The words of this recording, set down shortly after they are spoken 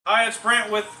Hi, it's Brent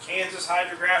with Kansas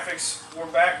Hydrographics. We're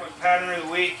back with Pattern of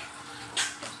the Week.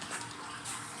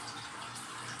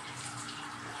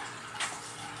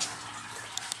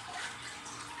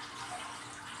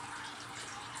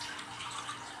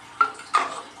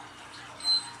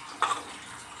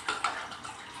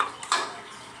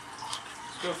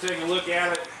 Let's go take a look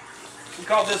at it. We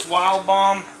call this Wild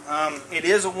Bomb. It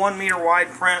is a 1 meter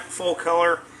wide print, full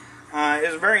color.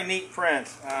 It's a very neat print.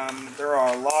 There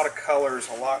are a lot of colors,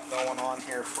 a lot going on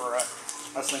here for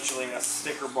essentially a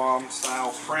sticker bomb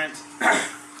style print.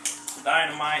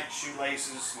 Dynamite,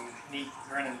 shoelaces, and neat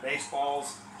grinning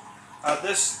baseballs.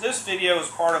 This video is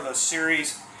part of a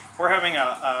series. We're having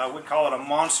we call it a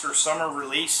monster summer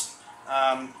release.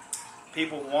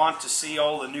 People want to see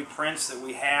all the new prints that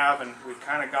we have, and we've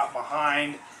kind of got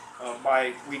behind.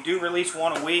 We do release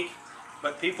one a week,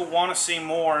 but people want to see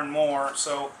more and more.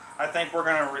 So I think we're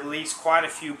going to release quite a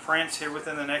few prints here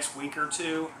within the next week or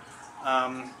two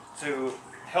to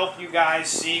help you guys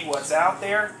see what's out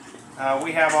there.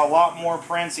 We have a lot more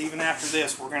prints even after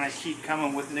this. We're going to keep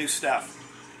coming with new stuff.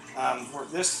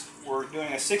 We're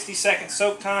doing a 60-second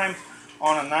soak time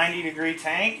on a 90-degree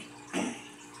tank.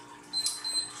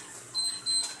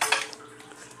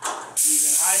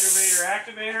 Using Hydrographics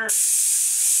activator.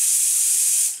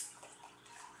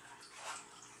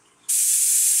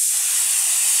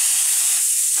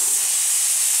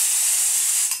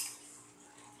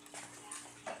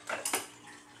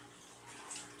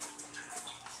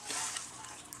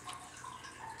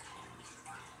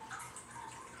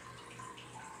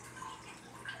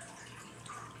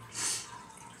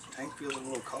 Tank feels a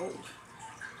little cold.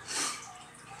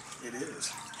 It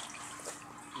is.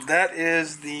 That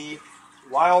is the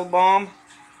Wild Bomb,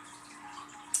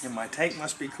 and my tank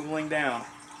must be cooling down.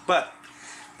 But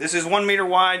this is 1 meter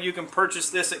wide. You can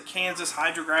purchase this at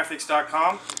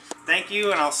KansasHydrographics.com. Thank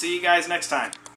you, and I'll see you guys next time.